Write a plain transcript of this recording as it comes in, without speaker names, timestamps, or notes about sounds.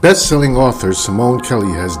Best-selling author Simone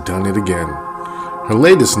Kelly has done it again. Her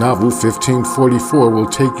latest novel, 1544, will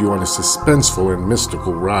take you on a suspenseful and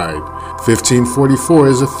mystical ride. 1544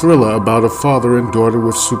 is a thriller about a father and daughter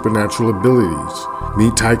with supernatural abilities.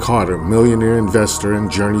 Meet Ty Carter, millionaire investor, and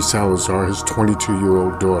Journey Salazar, his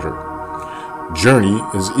 22-year-old daughter. Journey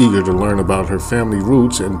is eager to learn about her family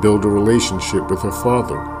roots and build a relationship with her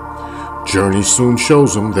father. Journey soon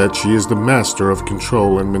shows him that she is the master of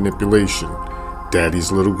control and manipulation.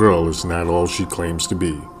 Daddy's little girl is not all she claims to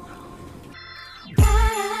be.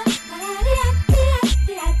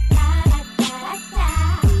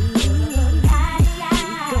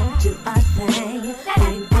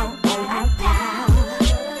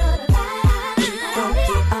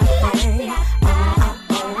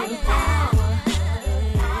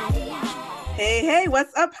 Hey,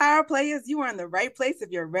 what's up, power players? You are in the right place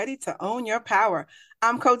if you're ready to own your power.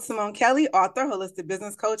 I'm Coach Simone Kelly, author, holistic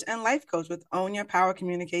business coach, and life coach with Own Your Power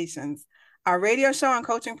Communications. Our radio show and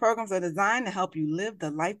coaching programs are designed to help you live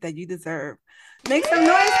the life that you deserve. Make some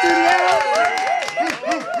noise, studio!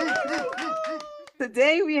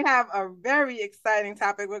 Today, we have a very exciting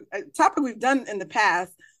topic, a topic we've done in the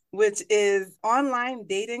past, which is online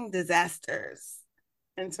dating disasters.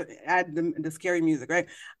 And to add the scary music, right?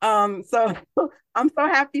 So I'm so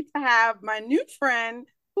happy to have my new friend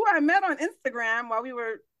who I met on Instagram while we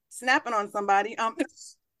were snapping on somebody.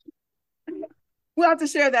 We'll have to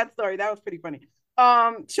share that story. That was pretty funny.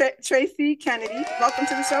 Tracey Kennedy, welcome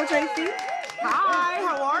to the show, Tracey. Hi,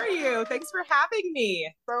 how are you? Thanks for having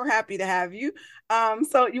me. So happy to have you.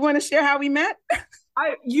 So you want to share how we met?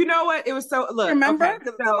 You know what? It was so look. Remember?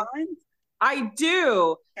 Okay, so I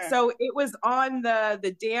do. Okay. So it was on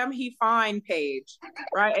the Damn He Fine page,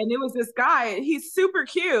 right? And it was this guy. He's super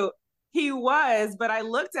cute. He was, but I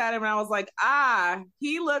looked at him and I was like,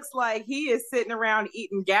 he looks like he is sitting around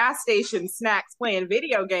eating gas station snacks, playing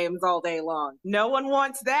video games all day long. No one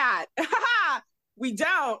wants that. We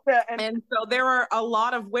don't. Yeah, and so there were a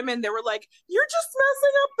lot of women that were like, you're just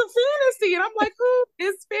messing up the fantasy. And I'm like, who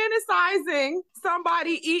is fantasizing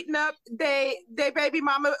somebody eating up they baby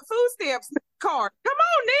mama food stamps card? Come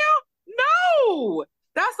on now. No,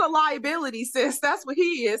 that's a liability, sis. That's what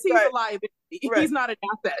he is. He's right. A liability. Right. He's not an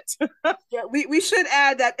asset. Yeah, we should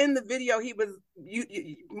add that in the video he was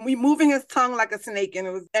moving his tongue like a snake, and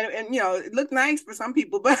it was and you know, it looked nice for some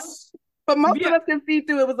people, but most of us can see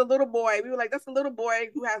through. It was a little boy. We were like, that's a little boy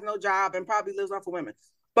who has no job and probably lives off of women.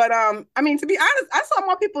 But I mean, to be honest, I saw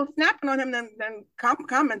more people snapping on him than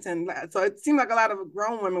commenting. So it seemed like a lot of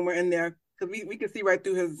grown women were in there because we could see right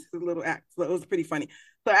through his little act. So it was pretty funny.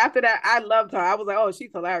 So after that, I loved her. I was like, oh,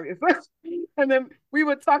 she's hilarious. And then we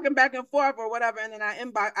were talking back and forth or whatever. And then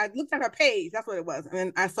I looked at her page. That's what it was. And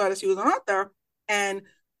then I saw that she was an author. And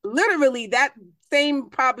literally that same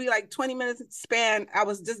probably like 20 minutes span, I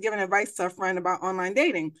was just giving advice to a friend about online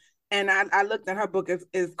dating. And I looked at her book.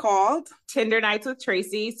 Is called Tinder Nights with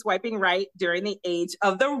Tracey, Swiping Right During the Age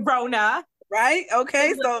of the Rona. Right?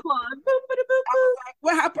 Okay. So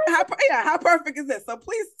well, how perfect is this? So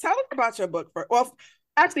please tell us about your book first. Well,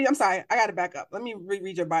 actually, I'm sorry. I got to back up. Let me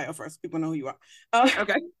read your bio first. So people know who you are.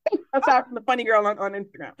 Okay. Aside from the funny girl on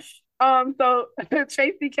Instagram. So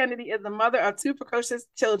Tracey Kennedy is the mother of 2 precocious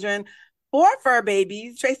children, 4 fur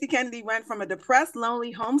babies. Tracey Kennedy went from a depressed,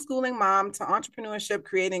 lonely homeschooling mom to entrepreneurship,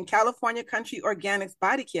 creating California Country Organics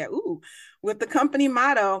Body Care. With the company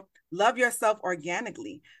motto, love yourself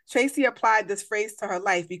organically. Tracey applied this phrase to her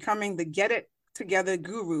life, becoming the Get It Together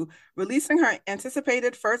guru, releasing her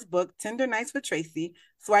anticipated first book, Tinder Nights with Tracey,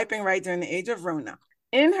 Swiping Right During the Age of Rona.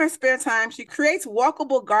 In her spare time, she creates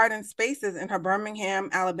walkable garden spaces in her Birmingham,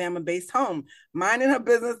 Alabama-based home, minding her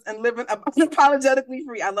business and living unapologetically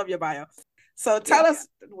free. I love your bio. So tell us,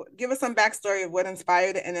 give us some backstory of what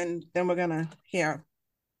inspired it, and then we're gonna hear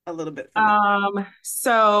a little bit.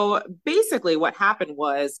 So basically, what happened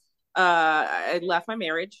was I left my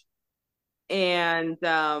marriage, and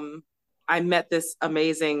I met this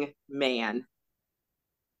amazing man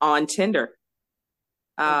on Tinder.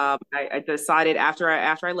 I decided after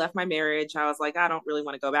I left my marriage, I was like, I don't really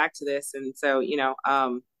want to go back to this. And so, you know,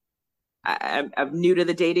 I'm new to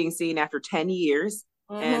the dating scene after 10 years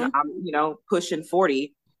and I'm, you know, pushing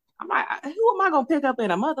 40. I'm like, who am I going to pick up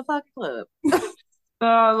in a motherfucking club? So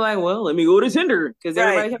I was like, well, let me go to Tinder because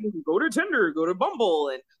everybody had to go to Tinder, go to Bumble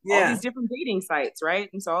and all these different dating sites. Right.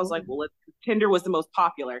 And so I was like, well, Tinder was the most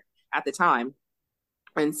popular at the time.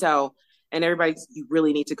 And so, and everybody's, you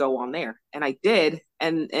really need to go on there. And I did.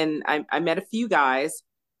 And I met a few guys,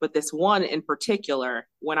 but this one in particular,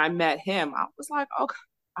 when I met him, I was like, okay,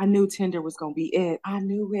 I knew Tinder was going to be it. I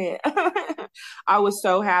knew it. I was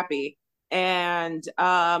so happy. And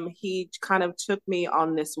he kind of took me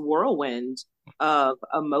on this whirlwind of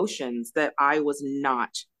emotions that I was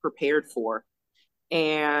not prepared for.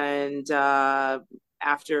 And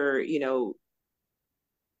after,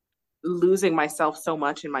 losing myself so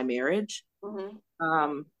much in my marriage,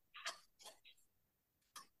 um,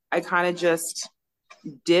 I kind of just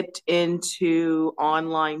dipped into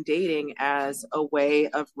online dating as a way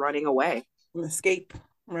of running away. An escape,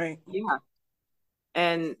 right? Yeah.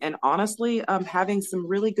 And honestly, having some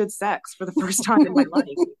really good sex for the first time in my life.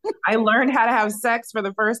 I learned how to have sex for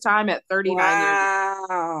the first time at 39 years old.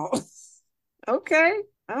 Wow. Okay.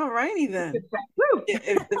 All righty then.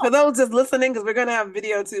 For those just listening, because we're gonna have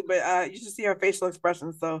video too, but you should see her facial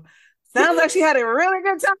expression. So sounds like she had a really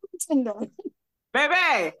good time with Tinder.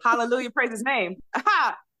 Baby, hallelujah, praise his name.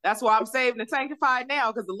 That's why I'm saved and sanctified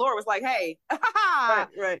now, because the Lord was like, hey,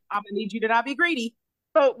 right. I'm gonna need you to not be greedy.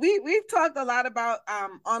 So we've talked a lot about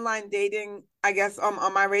online dating, I guess,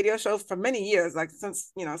 on my radio shows for many years, like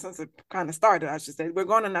since it kind of started, I should say. We're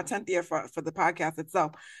going on our 10th year for the podcast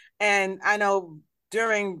itself. And I know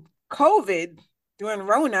during COVID, during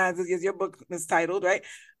Rona, as your book is titled, right?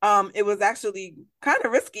 It was actually kind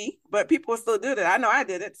of risky, but people still did it. I know I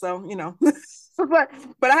did it, so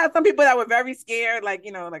but I had some people that were very scared, like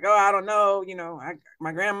oh, I don't know,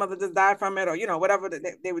 my grandmother just died from it, or whatever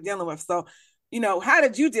they were dealing with. So, how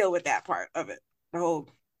did you deal with that part of it, the whole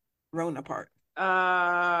Rona part? Like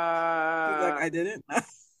I didn't.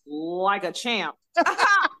 Like a champ.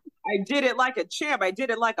 I did it like a champ. I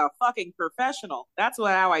did it like a fucking professional. That's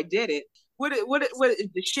how I did it. What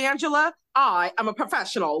Shangela? I am a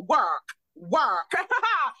professional. Work.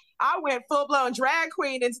 I went full blown drag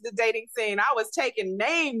queen into the dating scene. I was taking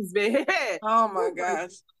names, man. Oh my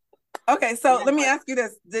gosh. Okay, so let me ask you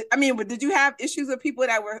this. Did you have issues with people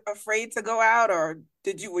that were afraid to go out, or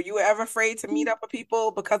were you ever afraid to meet up with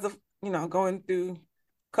people because of, going through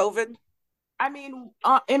COVID? I mean,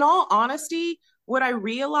 in all honesty, what I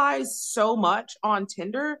realized so much on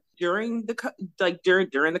Tinder during the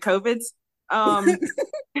COVIDs,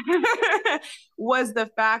 was the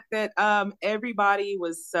fact that everybody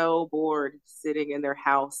was so bored sitting in their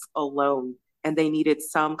house alone, and they needed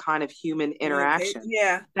some kind of human interaction.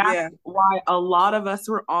 That's why a lot of us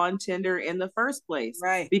were on Tinder in the first place,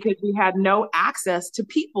 right? Because we had no access to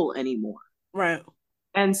people anymore, right?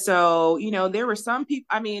 And so, there were some people,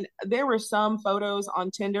 there were some photos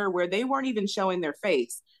on Tinder where they weren't even showing their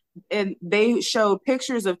face, and they showed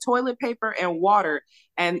pictures of toilet paper and water,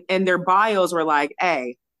 and their bios were like,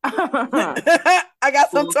 hey, I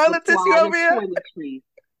got some toilet tissue over here. Toiletries.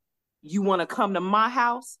 You want to come to my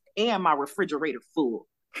house and my refrigerator full?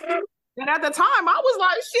 And at the time, I was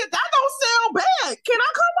like, shit, that don't sound bad. Can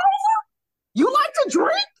I come over? You like to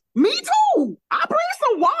drink? Me too. I'll bring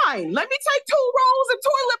some wine. Let me take 2 rolls of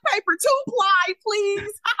toilet paper, 2-ply,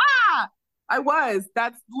 please.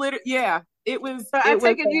 That's literally, yeah. It was. So I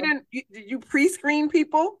take it did you pre-screen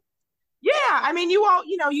people? Yeah, you all,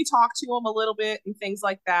 you talk to them a little bit and things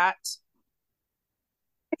like that.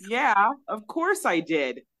 Yeah, of course I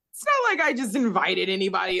did. It's not like I just invited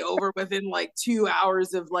anybody over within like 2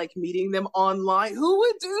 hours of like meeting them online. Who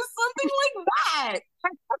would do something like that?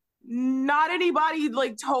 Not anybody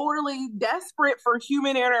like totally desperate for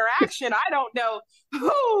human interaction. I don't know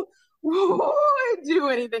who would do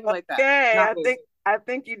anything like that. Okay, I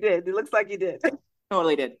think you did. It looks like you did.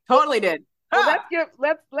 Totally did. Well,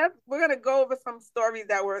 we're gonna go over some stories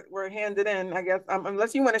that were handed in, I guess.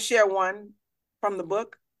 Unless you want to share one from the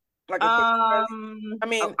book, like a quick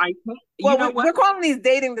story. We're calling these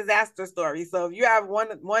dating disaster stories. So if you have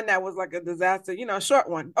one that was like a disaster, a short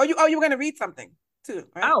one. You were gonna read something too,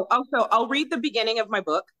 right? So I'll read the beginning of my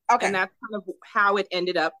book. Okay. And that's kind of how it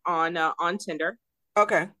ended up on Tinder.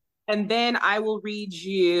 Okay. And then I will read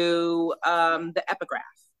you the epigraph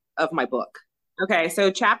of my book. Okay, so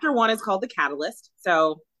chapter 1 is called The Catalyst.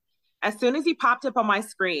 So as soon as he popped up on my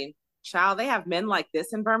screen, child, they have men like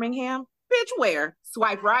this in Birmingham? Bitch, where?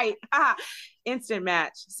 Swipe right. Instant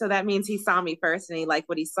match. So that means he saw me first and he liked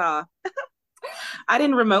what he saw. I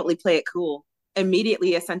didn't remotely play it cool.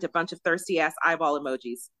 Immediately, I sent a bunch of thirsty-ass eyeball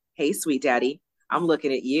emojis. Hey, sweet daddy, I'm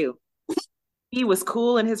looking at you. He was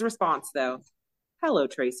cool in his response, though. Hello,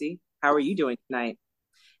 Tracey. How are you doing tonight?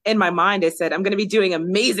 In my mind, I said, I'm going to be doing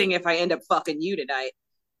amazing if I end up fucking you tonight.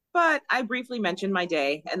 But I briefly mentioned my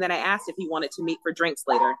day, and then I asked if he wanted to meet for drinks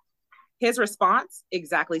later. His response,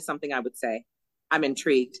 exactly something I would say. I'm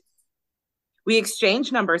intrigued. We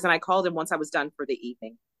exchanged numbers, and I called him once I was done for the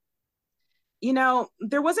evening.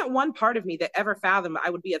 There wasn't one part of me that ever fathomed I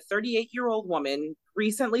would be a 38-year-old woman,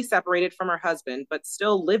 recently separated from her husband, but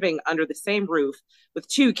still living under the same roof with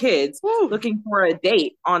 2 kids, looking for a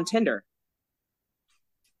date on Tinder.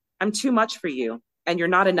 I'm too much for you, and you're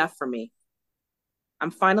not enough for me.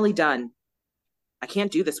 I'm finally done. I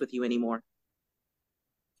can't do this with you anymore.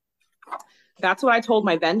 That's what I told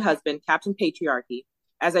my then husband, Captain Patriarchy,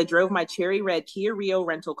 as I drove my cherry red Kia Rio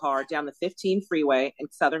rental car down the 15 freeway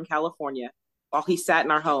in Southern California while he sat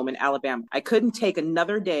in our home in Alabama. I couldn't take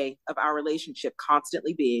another day of our relationship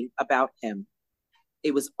constantly being about him.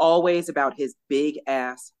 It was always about his big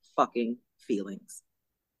ass fucking feelings.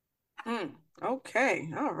 Okay.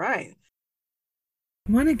 All right.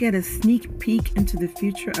 Want to get a sneak peek into the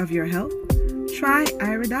future of your health? Try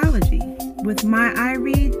iridology. With My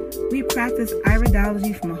iRead, we practice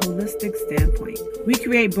iridology from a holistic standpoint. We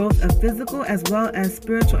create both a physical as well as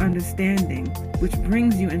spiritual understanding, which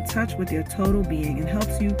brings you in touch with your total being and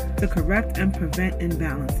helps you to correct and prevent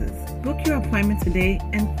imbalances. Book your appointment today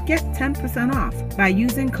and get 10% off by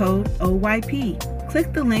using code OYP.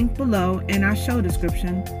 Click the link below in our show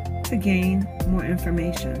description to gain more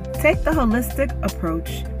information. Take the holistic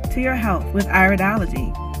approach to your health with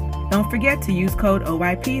iridology. Don't forget to use code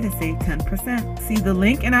OYP to save 10%. See the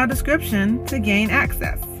link in our description to gain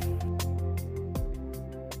access.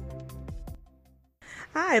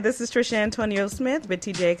 Hi, this is Trisha Antonio Smith with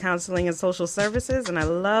TJ Counseling and Social Services, and I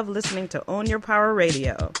love listening to Own Your Power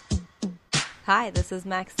Radio. Hi, this is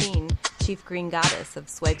Maxine, Chief Green Goddess of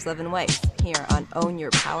Swipes, Love, and Wipes, here on Own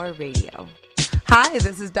Your Power Radio. Hi,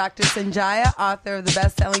 this is Dr. Sanjaya, author of the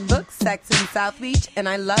best-selling book, Sex in South Beach, and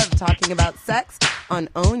I love talking about sex on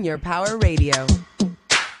Own Your Power Radio.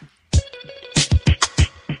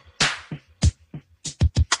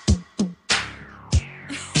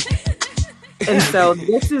 And so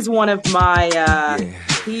this is one of my,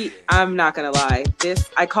 I'm not going to lie,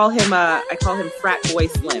 I call him Frat Boy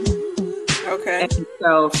Slim. Okay. And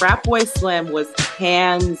so Frat Boy Slim was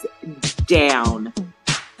hands down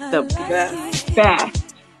the best.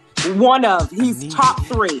 He's top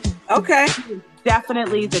 3. Okay.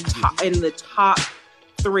 Definitely in the top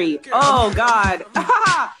 3. Oh God.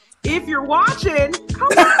 If you're watching, come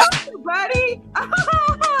on, buddy.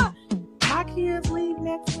 My kids leave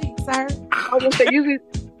next week, sir. I was gonna say usually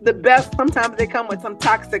the best, sometimes they come with some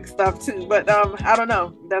toxic stuff too, but I don't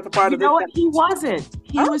know. That's a part of it. You know what? He wasn't.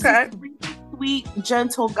 He was a sweet,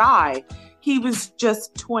 gentle guy. He was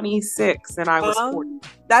just 26 and I was 40.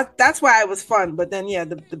 That's why it was fun. But then, yeah,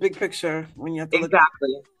 the big picture when you have to look.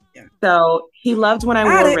 Exactly. Yeah. So he loved when I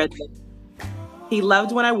wore red lipstick. He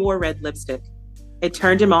loved when I wore red lipstick. It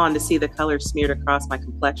turned him on to see the color smeared across my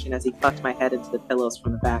complexion as he fucked my head into the pillows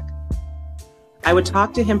from the back. I would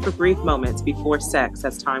talk to him for brief moments before sex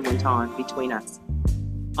as time went on between us.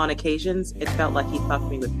 On occasions, it felt like he fucked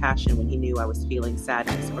me with passion when he knew I was feeling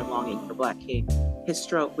sadness or longing for Black King. His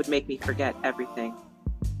stroke would make me forget everything.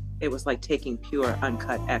 It was like taking pure,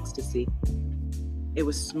 uncut ecstasy. It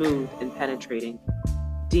was smooth and penetrating,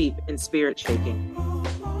 deep and spirit-shaking.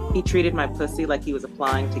 He treated my pussy like he was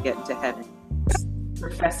applying to get into heaven,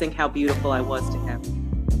 professing how beautiful I was to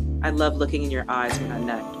him. I love looking in your eyes when I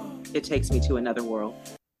nut. It takes me to another world.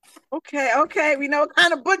 Okay. We know what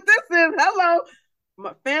kind of book this is. Hello.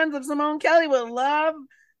 My fans of Simone Kelly will love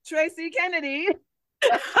Tracey Kennedy.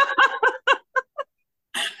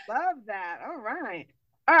 Love that. All right.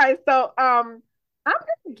 So I'm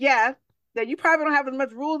gonna guess that you probably don't have as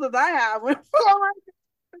much rules as I have.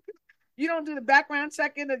 You don't do the background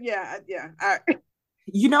checking. Yeah. All right.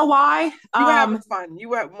 You know why? You were having fun. You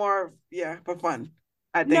were more, for fun.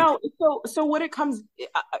 I think. No. So when it comes,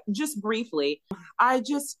 just briefly, I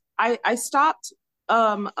stopped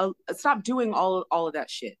doing all of that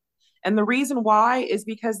shit. And the reason why is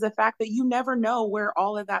because the fact that you never know where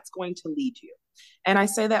all of that's going to lead you. And I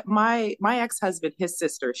say that my ex-husband, his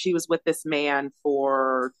sister, she was with this man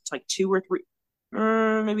for like 2 or 3,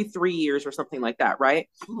 maybe 3 years or something like that, right?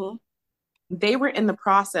 Mm-hmm. They were in the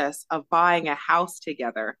process of buying a house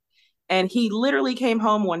together. And he literally came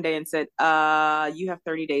home one day and said, you have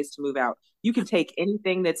 30 days to move out. You can take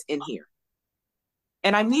anything that's in here.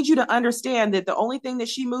 And I need you to understand that the only thing that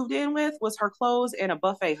she moved in with was her clothes and a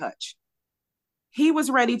buffet hutch. He was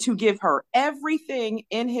ready to give her everything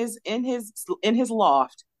in his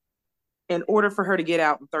loft in order for her to get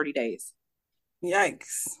out in 30 days.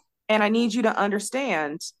 Yikes. And I need you to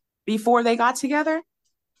understand, before they got together,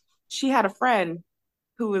 she had a friend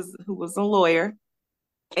who was a lawyer,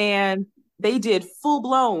 and they did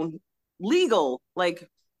full-blown legal, like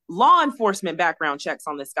law enforcement background checks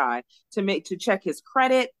on this guy to check his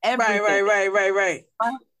credit, everything. Right.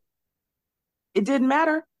 It didn't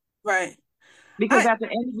matter. Right. Because at the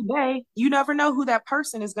end of the day, you never know who that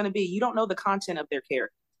person is going to be. You don't know the content of their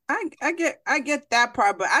character. I get that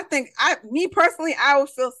part, but I think me personally, I would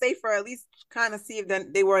feel safer at least kind of see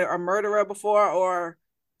if they were a murderer before or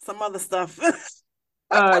some other stuff.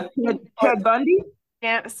 Ted Bundy.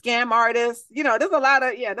 Scam artists. There's a lot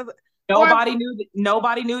of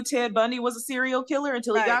Nobody knew Ted Bundy was a serial killer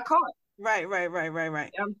until he got caught. Right.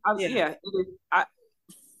 Yeah.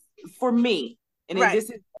 For me, and this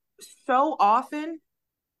is so often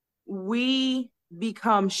we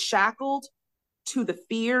become shackled to the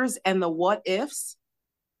fears and the what ifs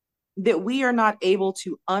that we are not able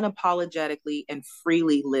to unapologetically and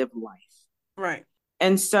freely live life. Right.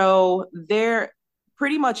 And so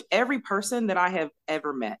pretty much every person that I have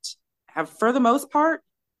ever met have, for the most part,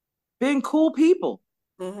 been cool people.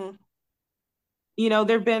 Mm-hmm.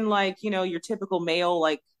 There've been your typical male,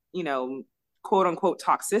 quote unquote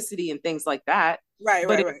toxicity and things like that. Right.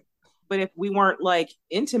 But if we weren't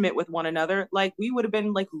intimate with one another, we would have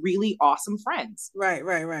been really awesome friends. Right.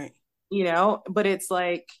 But it's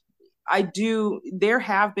there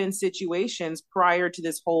have been situations prior to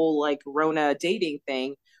this whole Rona dating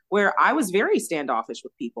thing where I was very standoffish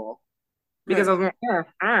with people because I was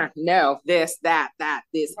like, no, this, that,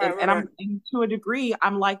 this. And to a degree,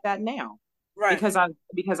 I'm like that now. Right.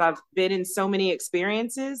 Because I've been in so many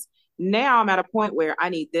experiences. Now I'm at a point where I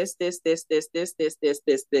need this.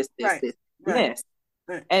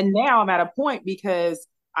 Right. And now I'm at a point because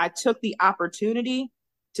I took the opportunity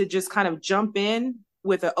to just kind of jump in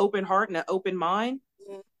with an open heart and an open mind.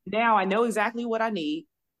 Mm-hmm. Now I know exactly what I need.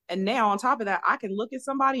 And now on top of that, I can look at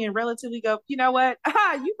somebody and relatively go, you know what?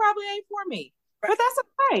 You probably ain't for me, but that's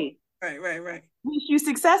okay. Right. Wish you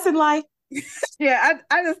success in life. Yeah.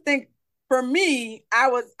 I just think for me, I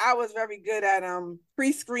was very good at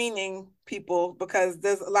pre-screening people because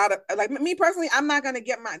there's a lot of me personally, I'm not gonna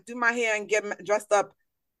do my hair and get dressed up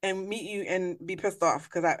and meet you and be pissed off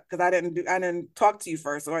because I didn't talk to you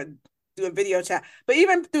first or do a video chat. But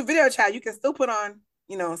even through video chat, you can still put on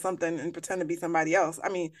something and pretend to be somebody else. I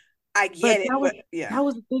mean, I get it. That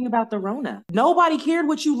was the thing about the Rona. Nobody cared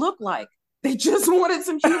what you looked like. They just wanted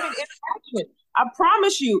some human interaction. I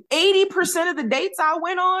promise you, 80% of the dates I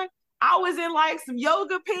went on, I was in some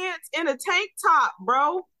yoga pants and a tank top,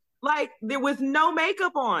 bro. There was no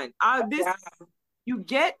makeup on. You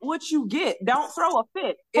get what you get. Don't throw a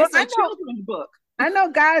fit. It's a children's book. I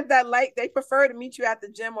know guys that they prefer to meet you at the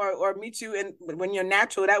gym or meet you when you're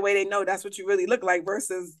natural. That way they know that's what you really look like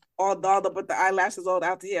versus all dolled up with the eyelashes all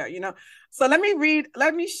out here, So let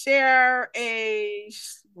me share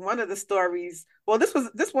one of the stories. Well,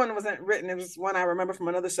 this one wasn't written. It was one I remember from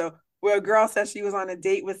another show where a girl said she was on a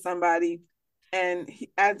date with somebody and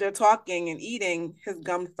as they're talking and eating, his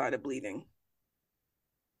gum started bleeding.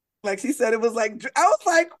 She said, it was I was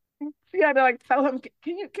like, she had to tell him,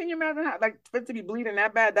 can you imagine how for it to be bleeding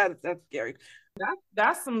that bad? That's scary.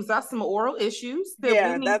 That's some oral issues that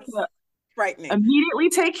we need to frightening. Immediately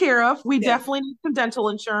take care of. We definitely need some dental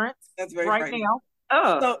insurance. That's very right frightening.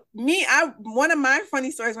 now. So one of my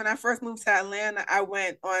funny stories when I first moved to Atlanta, I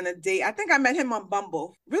went on a date. I think I met him on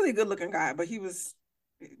Bumble. Really good looking guy, but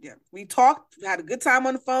we talked, had a good time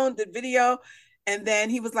on the phone, did video. And then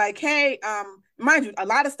he was like, hey, mind you, a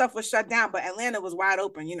lot of stuff was shut down, but Atlanta was wide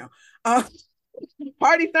open,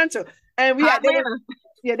 party central. And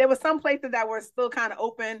there were some places that were still kind of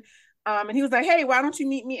open. And he was like, hey, why don't you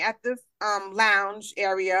meet me at this lounge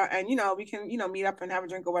area? And, we can, meet up and have a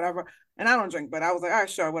drink or whatever. And I don't drink, but I was like, all right,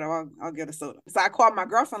 sure, whatever. I'll get a soda. So I called my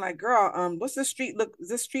girlfriend, like, girl, what's this street look? Is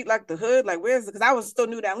this street like the hood? Like, where is it? Because I was still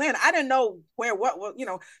new to Atlanta. I didn't know what,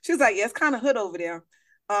 she was like, yeah, it's kind of hood over there.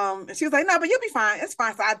 And she was like, no, but you'll be fine. It's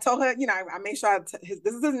fine. So I told her, I made sure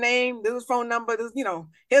this is his name, this is his phone number, this,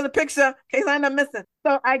 here's a picture in case I end up missing.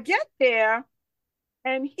 So I get there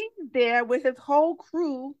and he's there with his whole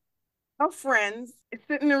crew of friends. It's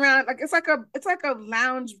sitting around it's like a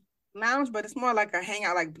lounge, but it's more like a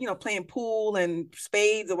hangout, playing pool and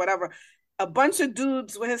spades or whatever. A bunch of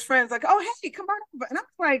dudes with his friends, like, oh, hey, come on over. And I was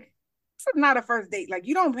like, this is not a first date.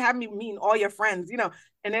 You don't have me meeting all your friends,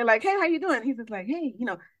 And they're like, hey, how you doing? He's just like, hey,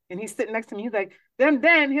 and he's sitting next to me. He's like,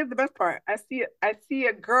 then here's the best part. I see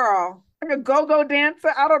a girl, like a go-go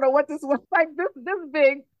dancer. I don't know what this was, this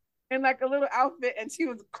big in a little outfit. And she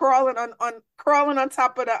was crawling on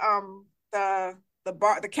top of the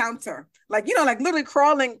bar, the counter. Literally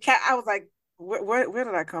crawling cat. I was like, where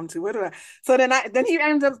did I come to? So then he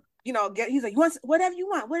ends up, he's like, you want whatever you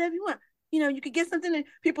want. You could get something and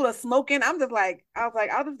people are smoking. I was like,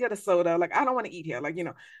 I'll just get a soda. I don't want to eat here.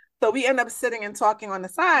 So we end up sitting and talking on the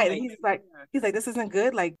side. And he's like, this isn't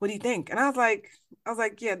good. What do you think? And I was like,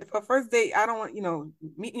 yeah, for first date, I don't want,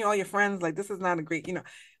 meeting all your friends. This is not a great, he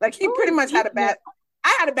pretty much had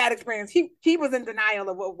I had a bad experience. He was in denial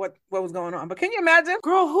of what was going on. But can you imagine?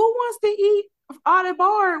 Girl, who wants to eat at a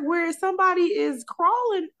bar where somebody is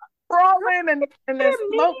crawling crawling and there's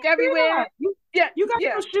smoke everywhere. You got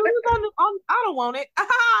your shoes on. I don't want it.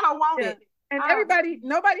 I don't want it. And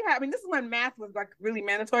nobody had. I mean, this is when mask was like really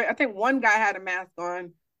mandatory. I think one guy had a mask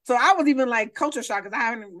on. So I was even like culture shock because I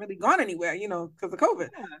haven't really gone anywhere, because of COVID.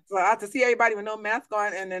 Yeah. So I had to see everybody with no mask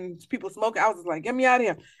on and then people smoking. I was just like, get me out of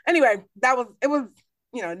here. Anyway, it was,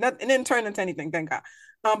 it didn't turn into anything, thank God.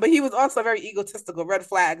 But he was also very egotistical, red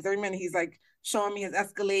flags. Every minute he's like showing me his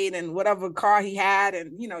Escalade and whatever car he had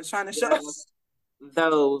and, trying to show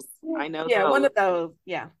those. I know. Yeah, one of those.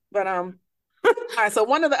 Yeah. But, all right, so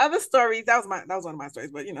one of the other stories, that was one of my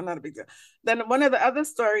stories, but not a big deal. Then one of the other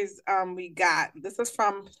stories we got, this is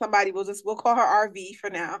from somebody, we'll call her RV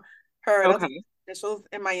for now. Her initials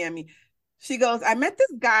in Miami. She goes, I met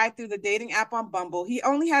this guy through the dating app on Bumble. He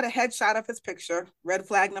only had a headshot of his picture, red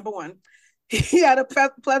flag number 1. He had a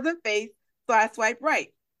pleasant face, so I swiped right.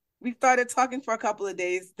 We started talking for a couple of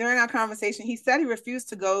days. During our conversation, he said he refused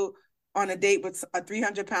to go on a date with a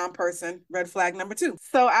 300-pound person, red flag number 2.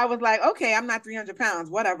 So I was like, okay, I'm not 300 pounds,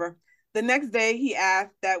 whatever. The next day, he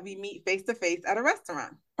asked that we meet face-to-face at a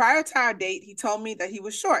restaurant. Prior to our date, he told me that he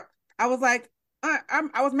was short. I was like, I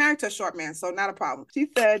was married to a short man, so not a problem. She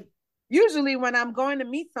said, usually when I'm going to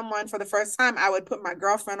meet someone for the first time, I would put my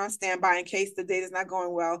girlfriend on standby in case the date is not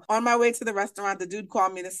going well. On my way to the restaurant, the dude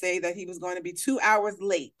called me to say that he was going to be 2 hours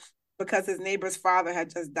late because his neighbor's father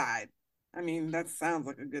had just died. I mean, that sounds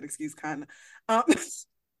like a good excuse, kind of.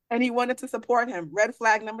 And he wanted to support him. Red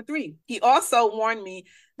flag number 3. He also warned me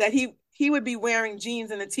that he would be wearing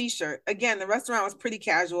jeans and a t-shirt. Again, the restaurant was pretty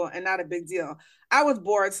casual and not a big deal. I was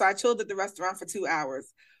bored, so I chilled at the restaurant for 2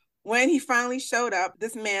 hours. When he finally showed up,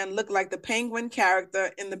 this man looked like the Penguin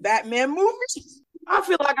character in the Batman movie. I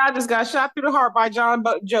feel like I just got shot through the heart by John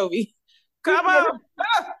Jovi. Come on.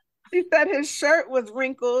 He said his shirt was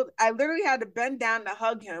wrinkled. I literally had to bend down to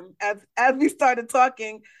hug him. As we started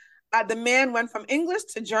talking, the man went from English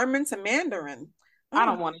to German to Mandarin. I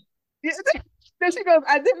don't want it. Then she goes,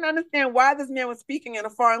 I didn't understand why this man was speaking in a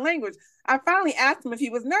foreign language. I finally asked him if he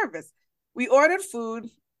was nervous. We ordered food.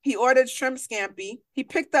 He ordered shrimp scampi. He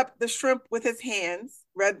picked up the shrimp with his hands.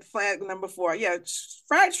 Red flag number 4. Yeah,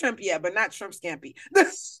 fried shrimp, yeah, but not shrimp scampi.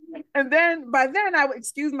 And then by then I would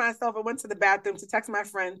excuse myself and went to the bathroom to text my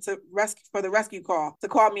friend for the rescue call to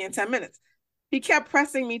call me in 10 minutes. He kept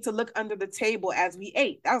pressing me to look under the table as we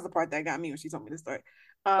ate. That was the part that got me when she told me this story.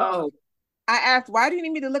 I asked, why do you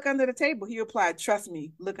need me to look under the table? He replied, trust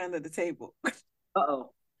me, look under the table.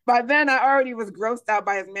 By then I already was grossed out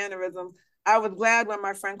by his mannerisms. I was glad when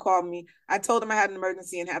my friend called me. I told him I had an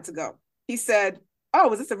emergency and had to go. He said, oh,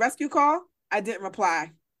 was this a rescue call? I didn't reply.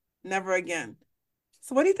 Never again.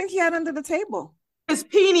 So what do you think he had under the table? His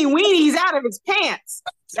peeny weenies out of his pants.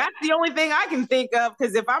 That's the only thing I can think of.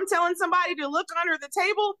 Because if I'm telling somebody to look under the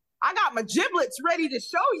table, I got my giblets ready to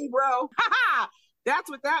show you, bro. That's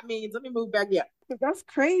what that means. Let me move back. Yeah. That's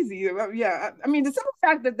crazy. Yeah. I mean, the simple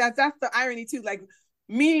fact that that's the irony too. Like,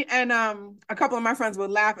 me and a couple of my friends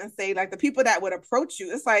would laugh and say, like, the people that would approach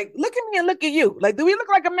you, it's like, look at me and look at you. Like, do we look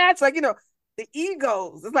like a match? Like, the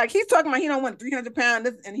egos. It's like he's talking about he don't want 300 pounds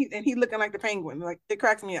and he looking like the Penguin. Like, it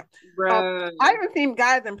cracks me up. I haven't seen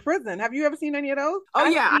guys in prison. Have you ever seen any of those? Oh,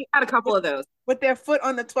 yeah, I had a couple of those. With their foot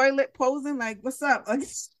on the toilet posing, like, what's up? Like,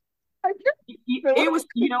 it was,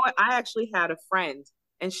 you know what? I actually had a friend.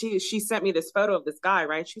 And she sent me this photo of this guy,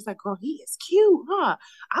 right? She's like, girl, he is cute, huh?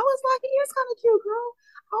 I was like, he is kind of cute, girl.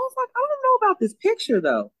 I was like, I don't know about this picture,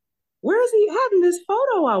 though. Where is he having this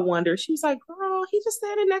photo, I wonder? She's like, girl, he's just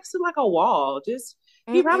standing next to like a wall.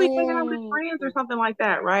 He probably hanging out with friends or something like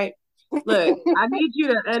that, right? Look, I need you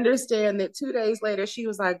to understand that 2 days later, she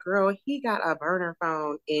was like, girl, he got a burner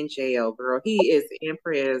phone in jail, girl. He is in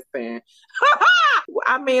prison.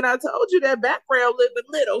 I mean, I told you that background looked a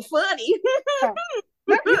little funny.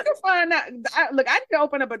 You can find out. Look, I need to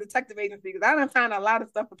open up a detective agency because I done found a lot of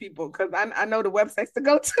stuff for people because I know the websites to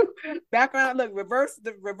go to. Background, look,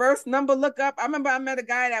 the reverse number lookup. I remember I met a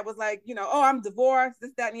guy that was like, oh, I'm divorced,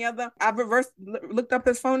 this, that, and the other. I looked up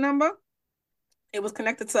his phone number. It was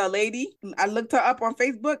connected to a lady. I looked her up on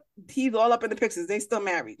Facebook. He's all up in the pictures. They still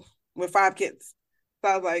married with 5 kids.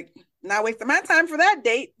 So I was like, not wasting my time for that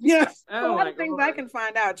date. Yeah. A lot of things I can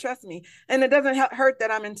find out, trust me. And it doesn't hurt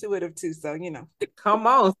that I'm intuitive too. So, Come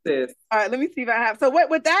on, sis. All right, let me see if I have. So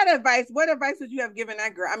with that advice, what advice would you have given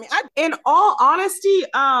that girl? I mean, in all honesty,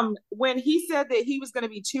 when he said that he was going to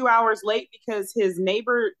be 2 hours late because his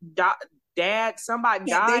neighbor somebody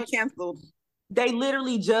died. They canceled. They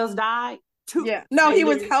literally just died. Yeah. No, he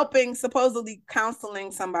was helping, supposedly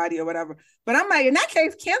counseling somebody or whatever. But I'm like, in that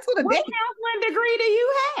case, cancel the date. What counseling degree do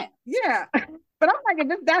you have? Yeah. But I'm like,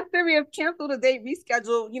 if it's that serious, cancel the date,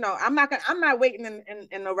 reschedule. You know, I'm not waiting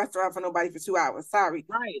in a restaurant for nobody for 2 hours. Sorry.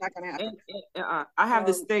 Right. Not gonna happen. I have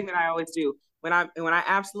this thing that I always do. When I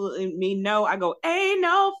absolutely mean no, I go, ain't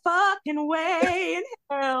no fucking way in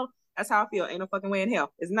hell. That's how I feel. Ain't no fucking way in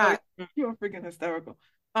hell. It's not. You're freaking hysterical.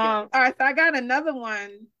 All right, so I got another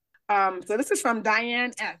one. So this is from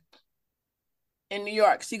Diane F. in New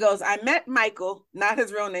York. She goes, I met Michael, not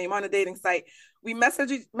his real name, on a dating site. We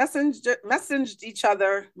messengered each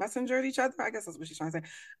other, I guess that's what she's trying to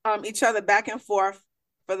say, each other back and forth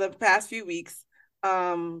for the past few weeks.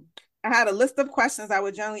 I had a list of questions I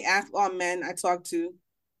would generally ask all men I talked to.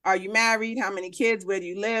 Are you married? How many kids? Where do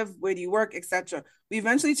you live? Where do you work? Etc. We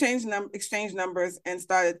eventually exchanged numbers and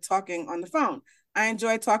started talking on the phone. I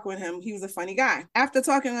enjoyed talking with him. He was a funny guy. After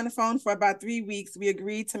talking on the phone for about 3 weeks, we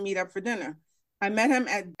agreed to meet up for dinner. I met him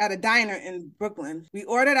at a diner in Brooklyn. We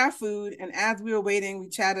ordered our food, and as we were waiting, we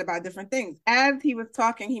chatted about different things. As he was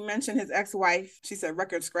talking, he mentioned his ex-wife. She said,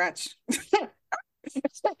 record scratch.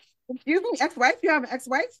 Excuse me, ex-wife? You have an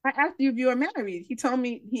ex-wife? I asked you if you were married. He told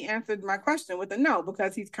me he answered my question with a no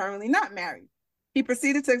because he's currently not married. He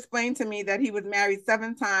proceeded to explain to me that he was married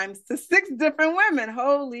 7 times to 6 different women.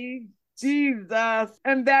 Holy Jesus.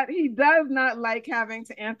 And that he does not like having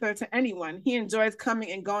to answer to anyone. He enjoys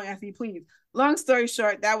coming and going as he please. Long story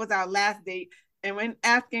short, that was our last date. And when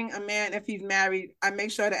asking a man if he's married, I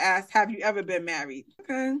make sure to ask, have you ever been married?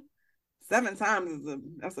 Okay. 7 times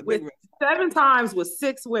that's a big risk. 7 times with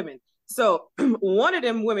 6 women. So one of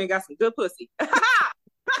them women got some good pussy.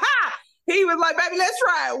 He was like, baby, let's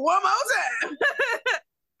try it one more time.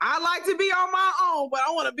 I like to be on my own, but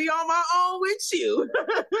I want to be on my own with you.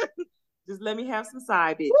 Just let me have some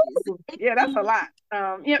side bitches. Yeah, that's a lot.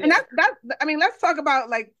 Yeah, and that's I mean, let's talk about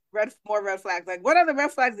like more red flags. Like, what other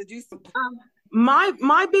red flags did you see?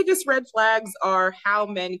 My biggest red flags are how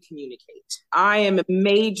men communicate. I am a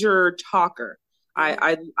major talker.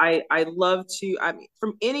 I love to, I mean,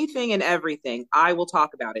 from anything and everything, I will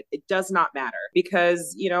talk about it. It does not matter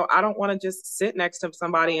because, you know, I don't want to just sit next to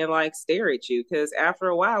somebody and like stare at you because after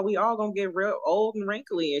a while, we all gonna get real old and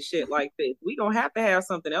wrinkly and shit like this. We gonna have to have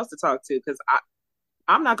something else to talk to because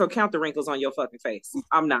I'm not gonna count the wrinkles on your fucking face.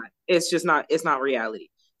 I'm not. It's just not, it's not reality.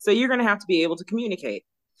 So you're gonna have to be able to communicate.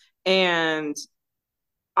 And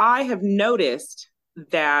I have noticed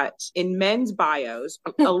that in men's bios,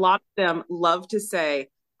 a lot of them love to say,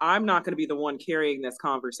 I'm not going to be the one carrying this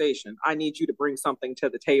conversation. I need you to bring something to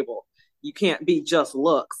the table. You can't be just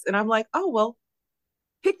looks. And I'm like, oh, well,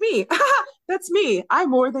 pick me. That's me. I'm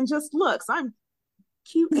more than just looks. I'm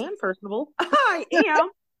cute and personable. I am,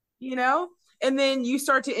 you know? And then you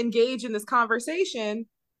start to engage in this conversation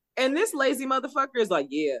and this lazy motherfucker is like,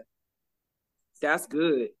 yeah, that's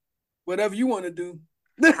good. Whatever you want to do.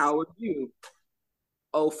 How are you?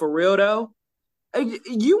 Oh, for real though?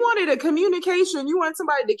 You wanted a communication. You wanted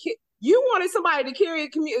somebody to carry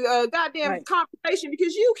a goddamn conversation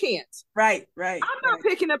because you can't. Right. I'm not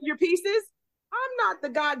picking up your pieces. I'm not the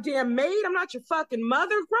goddamn maid. I'm not your fucking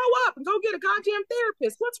mother. Grow up and go get a goddamn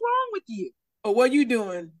therapist. What's wrong with you? Oh, what are you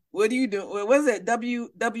doing? What are you doing? What was it?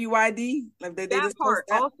 WYD? Like they that just part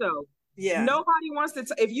that? Also. Yeah. Nobody wants to.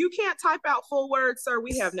 If you can't type out full words, sir,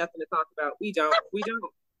 we have nothing to talk about. We don't.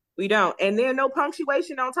 And then no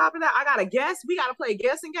punctuation on top of that. I got to guess. We got to play a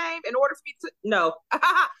guessing game in order for me to. No.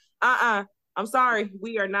 I'm sorry.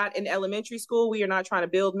 We are not in elementary school. We are not trying to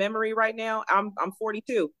build memory right now. I'm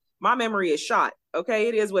 42. My memory is shot. Okay,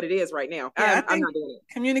 it is what it is right now. Yeah, I'm not doing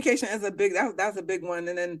it. Communication is a big. That's a big one.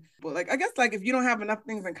 And then, well, like I guess, like if you don't have enough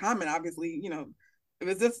things in common, obviously, you know. If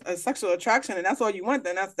it's just a sexual attraction and that's all you want,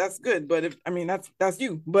 then that's good. But if that's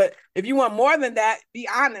you. But if you want more than that, be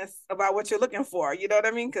honest about what you're looking for. You know what I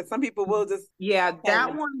mean? Because some people will just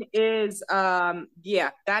that one is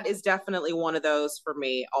that is definitely one of those for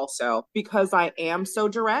me also because I am so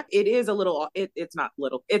direct. It is a little. It's not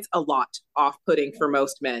little. It's a lot off-putting for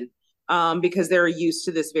most men. Because they're used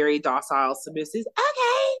to this very docile, submissive.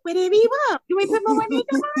 Okay, whatever you want. Do we put more makeup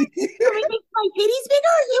on? Do we make my titties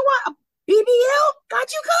bigger? You want BBL,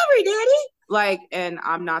 got you covered, daddy. Like, and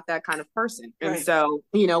I'm not that kind of person. And so,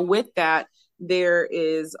 you know, with that, there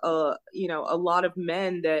is a lot of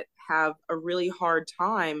men that have a really hard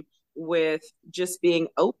time with just being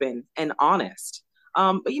open and honest.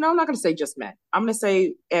 But, you know, I'm not going to say just men. I'm going to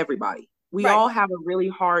say everybody. We all have a really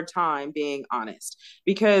hard time being honest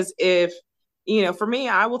because if, you know, for me,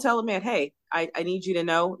 I will tell a man, hey, I need you to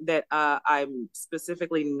know that I'm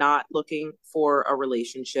specifically not looking for a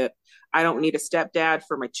relationship. I don't need a stepdad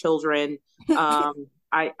for my children.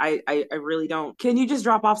 I really don't. Can you just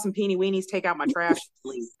drop off some peenie weenies, take out my trash,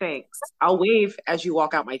 please? Thanks. I'll wave as you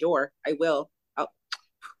walk out my door. I will. I'll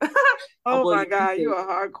Oh blow my you God, you kisses.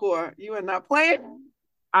 are hardcore. You are not playing.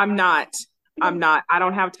 I'm not. I'm not. I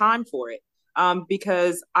don't have time for it.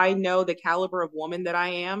 Because I know the caliber of woman that I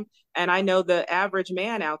am, and I know the average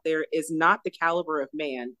man out there is not the caliber of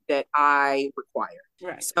man that I require.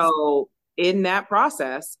 Right. So in that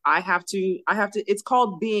process, I have to, it's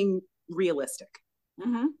called being realistic.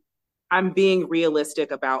 Mm-hmm. I'm being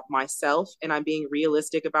realistic about myself, and I'm being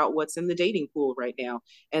realistic about what's in the dating pool right now.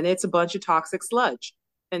 And it's a bunch of toxic sludge.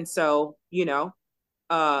 And so,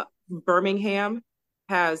 Birmingham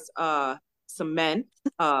has some men.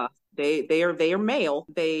 They are male.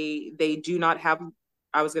 They do not have,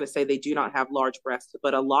 I was gonna say they do not have large breasts,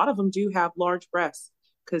 but a lot of them do have large breasts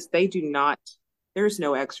because they do not, there's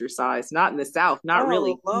no exercise, not in the South, not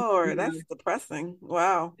really. Oh Lord, that's depressing.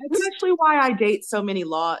 Wow. That's actually why I date so many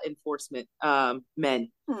law enforcement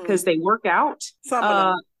men, Hmm. because they work out. Some of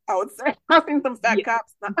them, I would say. I've seen some fat Yeah.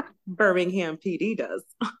 cops. Birmingham PD does.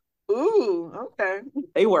 Ooh, okay.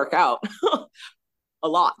 They work out a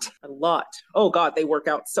lot, a lot. Oh God, they work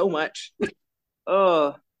out so much.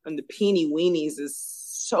 Oh, and the peenie weenies is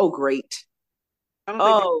so great. I don't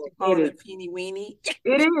think Oh, they call it it is. a peenie weenie.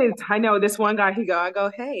 It is. I know this one guy. I go,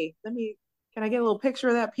 hey, can I get a little picture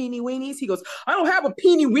of that peenie weenies? He goes, I don't have a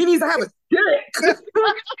peenie weenies. I have a dick.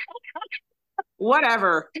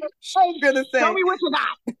 Whatever. I was gonna say. Show me what you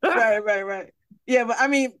got. Right. Yeah, but I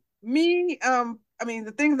mean, me,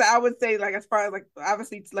 the things that I would say, like, as far as, like,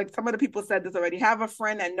 obviously, like, some of the people said this already. Have a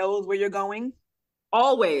friend that knows where you're going.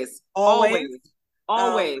 Always. Always. You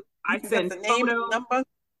I can send get the name, photos, number.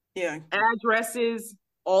 Yeah. addresses,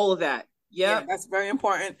 all of that. Yeah, Yep. that's very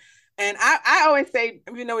important. And I always say,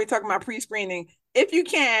 we're talking about pre-screening, if you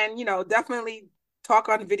can, definitely talk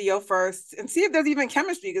on video first and see if there's even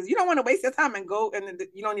chemistry, because you don't want to waste your time and go and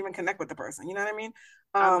you don't even connect with the person. You know what I mean?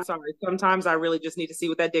 I'm sorry. Sometimes I really just need to see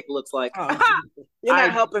what that dick looks like. You're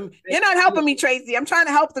not helping. You're not helping me, Tracey. I'm trying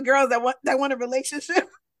to help the girls that want a relationship.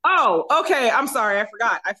 Oh, okay. I'm sorry. I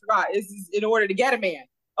forgot. This is in order to get a man.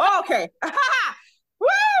 Oh, okay. Woo!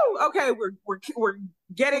 Okay, we're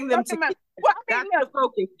getting them to. That's the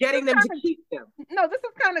focus. Getting them to keep them. No, this is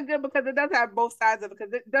kind of good because it does have both sides of it.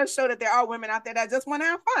 Because it does show that there are women out there that just want to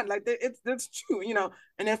have fun. Like, it's true,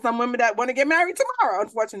 And there's some women that want to get married tomorrow,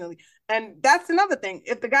 unfortunately. And that's another thing.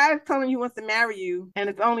 If the guy is telling you he wants to marry you, and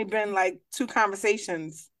it's only been like 2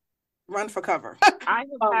 conversations, run for cover. I've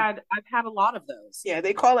had a lot of those. Yeah,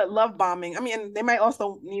 they call it love bombing. I mean, they might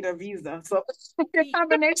also need a visa, so a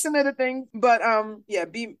combination of the things. But yeah,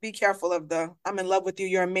 be careful of the I'm in love with you,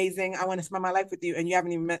 you're amazing, I want to spend my life with you, and you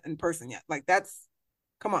haven't even met in person yet. Like, that's,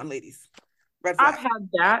 come on, ladies. Red flag. I've had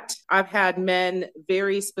that. I've had men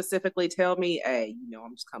very specifically tell me, "Hey,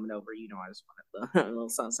 I'm just coming over. I just want a little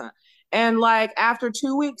sunshine." And like after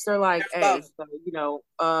 2 weeks, they're like, "Hey, so,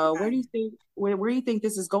 where do you think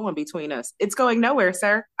this is going between us? It's going nowhere,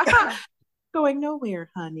 sir. Going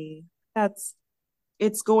nowhere, honey.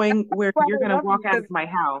 It's going where you're gonna walk out of my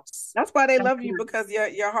house." That's why they love you, because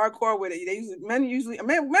you're hardcore with it. Men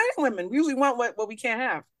and women usually want what we can't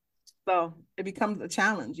have. So it becomes a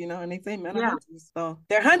challenge, and they say men are hunters. So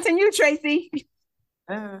they're hunting you, Tracey.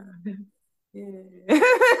 Yeah.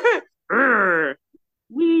 Let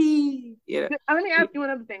me ask you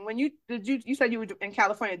another thing. When you said you were in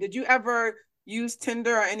California, did you ever use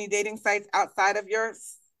Tinder or any dating sites outside of your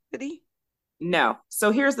city? No. So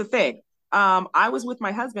here's the thing. I was with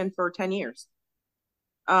my husband for 10 years.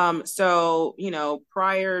 So,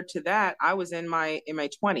 prior to that, I was in my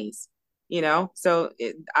 20s, so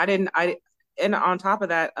and on top of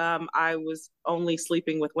that, I was only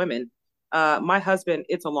sleeping with women. My husband,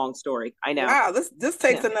 it's a long story. I know. Wow, this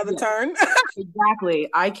takes another turn. Exactly.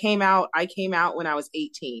 I came out when I was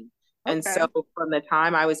 18. Okay. And so from the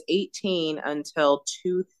time I was 18 until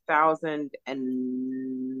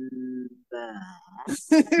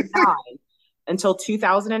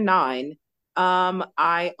 2009,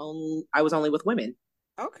 I was only with women.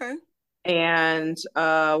 Okay. And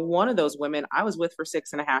one of those women I was with for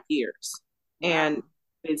 6.5 years. Wow. And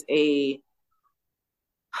it's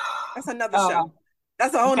that's another show.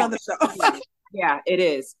 That's a whole nother show. Yeah, it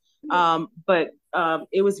is. But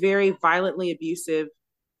it was very violently abusive.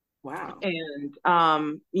 Wow. And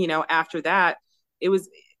after that, it was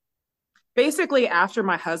basically after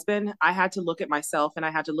my husband, I had to look at myself and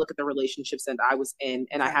I had to look at the relationships that I was in,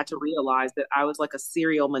 and I had to realize that I was like a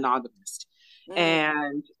serial monogamist.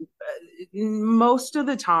 And most of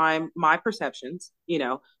the time, my perceptions,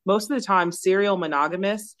 most of the time, serial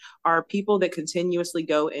monogamists are people that continuously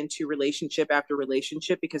go into relationship after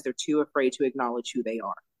relationship because they're too afraid to acknowledge who they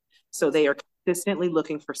are. So they are consistently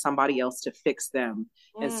looking for somebody else to fix them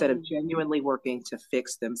instead of genuinely working to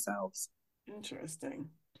fix themselves. Interesting.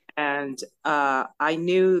 And I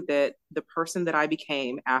knew that the person that I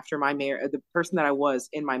became after my marriage, the person that I was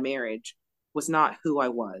in my marriage, was not who I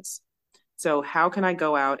was. So how can I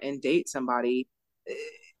go out and date somebody,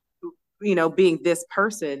 being this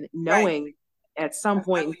person, knowing at some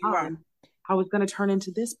point in time I was going to turn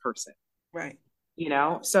into this person? Right.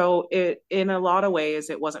 So in a lot of ways,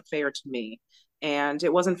 it wasn't fair to me, and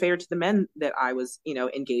it wasn't fair to the men that I was,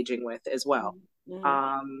 engaging with as well.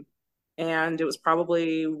 And it was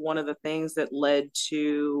probably one of the things that led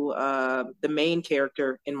to the main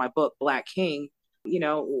character in my book, Black King,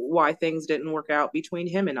 why things didn't work out between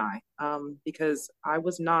him and I, because I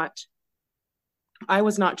was not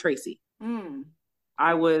Tracey.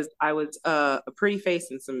 I was a pretty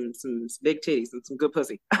face and some big titties and some good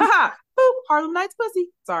pussy. Ooh, Harlem Nights pussy.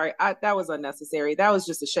 Sorry, that was unnecessary. That was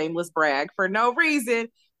just a shameless brag for no reason,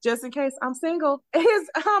 just in case I'm single.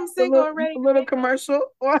 I'm single already. A little commercial.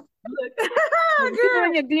 Girl,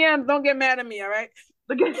 in your DMs, don't get mad at me, all right?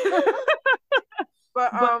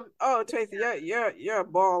 But oh, Tracey, you're a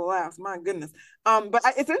ball of laughs. My goodness. But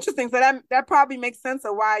it's interesting. So that probably makes sense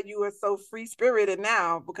of why you are so free spirited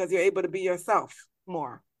now, because you're able to be yourself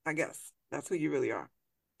more. I guess that's who you really are.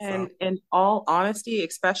 And in all honesty,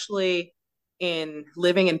 especially in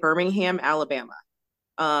living in Birmingham, Alabama,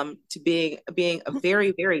 to being a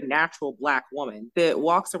very, very natural Black woman that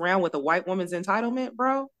walks around with a white woman's entitlement,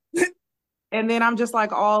 bro. And then I'm just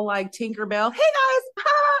like all like Tinkerbell. Hey guys,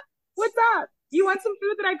 what's up? You want some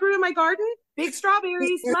food that I grew in my garden? Big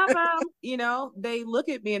strawberries, love them. They look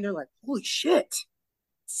at me and they're like, holy shit.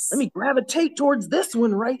 Let me gravitate towards this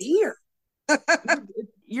one right here.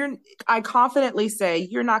 I confidently say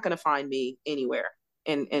you're not going to find me anywhere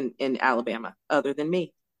in Alabama other than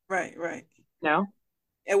me. Right. No.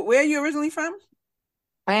 And where are you originally from?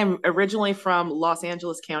 I am originally from Los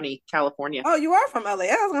Angeles County, California. Oh, you are from LA.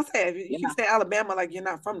 I was gonna say, if you say Alabama, like you're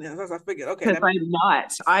not from there. That's what I figured. Okay, because I'm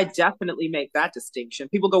not. I definitely make that distinction.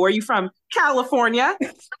 People go, "Where are you from?" California.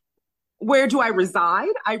 Where do I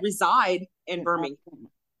reside? I reside in Birmingham.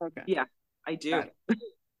 Okay. Yeah, I do.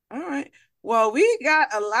 All right. Well, we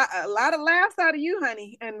got a lot of laughs out of you,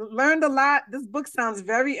 honey, and learned a lot. This book sounds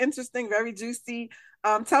very interesting, very juicy.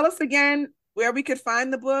 Tell us again where we could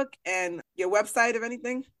find the book and your website, if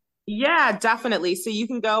anything. Yeah, definitely. So you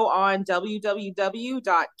can go on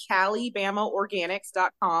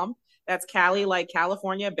www.calibamaorganics.com. That's Cali like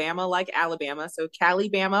California, Bama like Alabama. So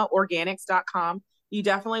calibamaorganics.com. You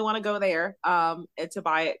definitely want to go there to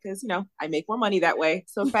buy it because, I make more money that way.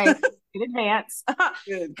 So thanks in advance.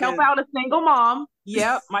 Help out a single mom.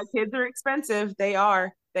 Yep, my kids are expensive. They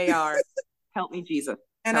are. Help me, Jesus.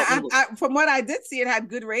 And I, from what I did see, it had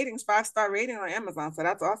good ratings, 5-star rating on Amazon. So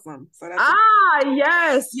that's awesome. So that's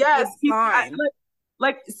yes.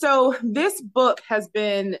 So this book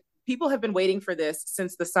people have been waiting for this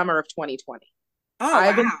since the summer of 2020. Oh,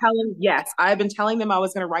 I've been telling them I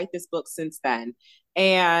was going to write this book since then.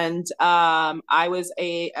 And I was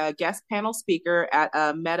a guest panel speaker at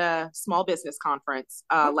a Meta small business conference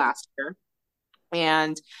last year.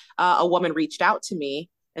 And a woman reached out to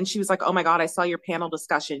me and she was like, "Oh my God, I saw your panel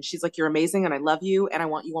discussion." She's like, "You're amazing and I love you and I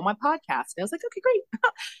want you on my podcast." And I was like, "Okay, great."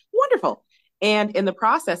 Wonderful. And in the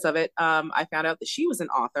process of it, I found out that she was an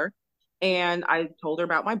author and I told her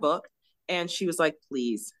about my book and she was like,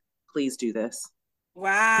 please do this.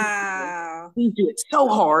 Wow. Please do it so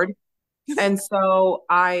hard. And so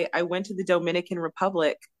I went to the Dominican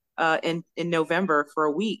Republic in November for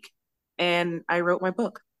a week and I wrote my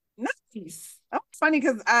book. Nice. That's funny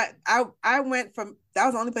because I went that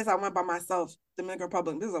was the only place I went by myself, Dominican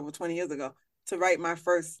Republic. This is over 20 years ago, to write my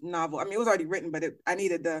first novel. I mean, it was already written, but I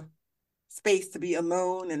needed the space to be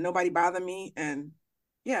alone and nobody bother me. And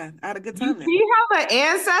yeah, I had a good time. You see how the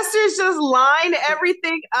ancestors just lined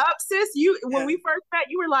everything up, sis? When we first met,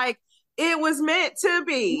 you were like, it was meant to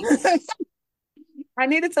be. I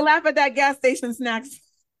needed to laugh at that gas station snacks.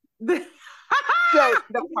 So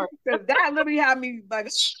that literally had me like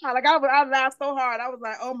I laughed so hard. I was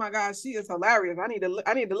like, oh my gosh, she is hilarious. I need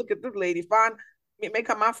to look at this lady, make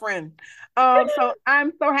her my friend. So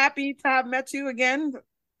I'm so happy to have met you again.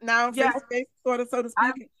 Now face to face, sort of, so to speak.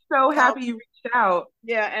 I'm so happy you reached out.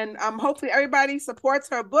 Yeah, and hopefully everybody supports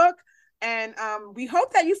her book. And we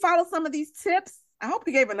hope that you follow some of these tips. I hope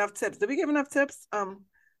we gave enough tips. Did we give enough tips on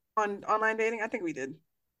online dating? I think we did.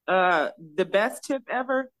 The best tip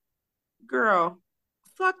ever: girl,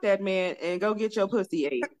 fuck that man and go get your pussy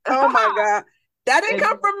ate. Oh my God. That didn't And-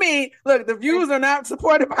 come from me. Look, the views are not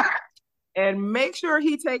supported by. And make sure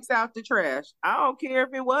he takes out the trash. I don't care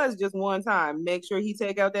if it was just one time. Make sure he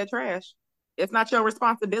take out that trash. It's not your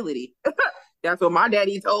responsibility. That's what my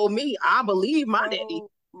daddy told me. I believe my daddy. Oh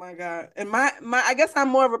my God. And my I guess I'm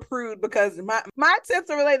more of a prude because my tips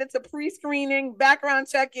are related to pre-screening, background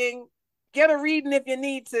checking, get a reading if you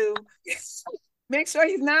need to. Make sure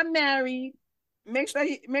he's not married. Make sure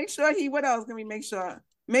he what else can we make sure?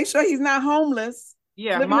 Make sure he's not homeless.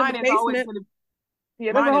 Yeah, living in mine the is always basement. going to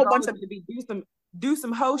Yeah, there's a mine is whole always bunch of going to be do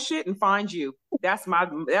some hoe shit and find you. That's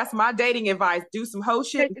my dating advice. Do some hoe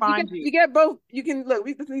shit and find you. You get both. You can look.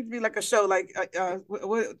 This needs to be like a show, like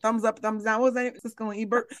thumbs up, thumbs down. What was that? Cisco and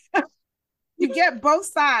Ebert. You get both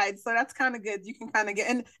sides, so that's kind of good. You can kind of get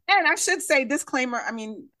and I should say disclaimer. I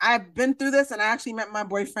mean, I've been through this, and I actually met my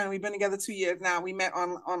boyfriend. We've been together 2 years now. We met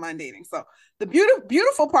on online dating. So the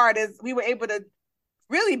beautiful part is we were able to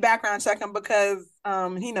really background check him because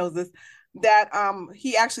he knows this, that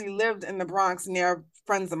he actually lived in the Bronx near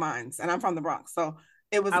friends of mine, and I'm from the Bronx, so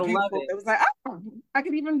it was beautiful. It was like, oh, I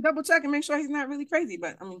could even double check and make sure he's not really crazy,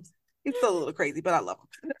 but I mean, he's still a little crazy, but I love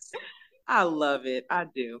him. I love it. I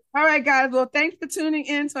do. All right, guys. Well, thanks for tuning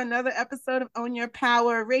in to another episode of Own Your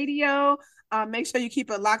Power Radio. Make sure you keep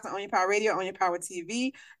it locked on Own Your Power Radio, Own Your Power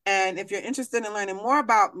TV. And if you're interested in learning more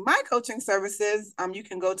about my coaching services, you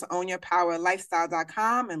can go to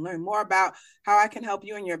ownyourpowerlifestyle.com and learn more about how I can help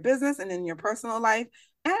you in your business and in your personal life.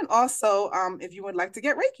 And also, if you would like to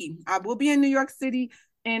get Reiki, I will be in New York City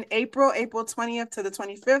in April 20th to the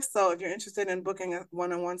 25th. So if you're interested in booking a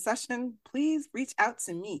one-on-one session, please reach out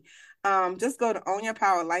to me. Just go to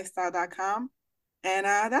ownyourpowerlifestyle.com. And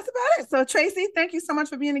that's about it. So Tracey, thank you so much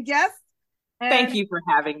for being a guest. Thank you for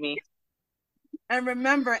having me. And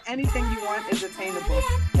remember, anything you want is attainable.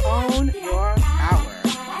 Own your power.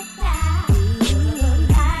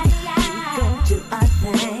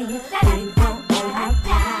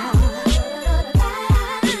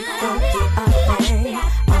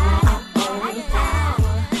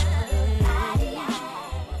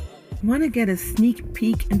 Want to get a sneak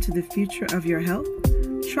peek into the future of your health?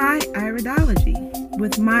 Try iridology.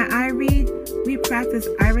 With my iRead, we practice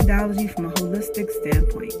iridology from a holistic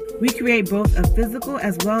standpoint. We create both a physical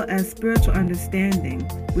as well as spiritual understanding,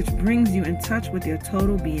 which brings you in touch with your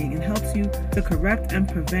total being and helps you to correct and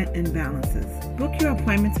prevent imbalances. Book your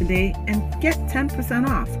appointment today and get 10%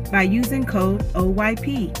 off by using code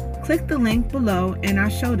OYP. Click the link below in our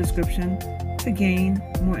show description to gain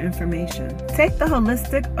more information. Take the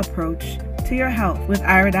holistic approach to your health with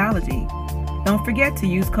iridology. Don't forget to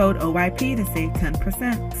use code OYP to save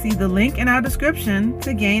 10%. See the link in our description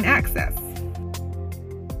to gain access.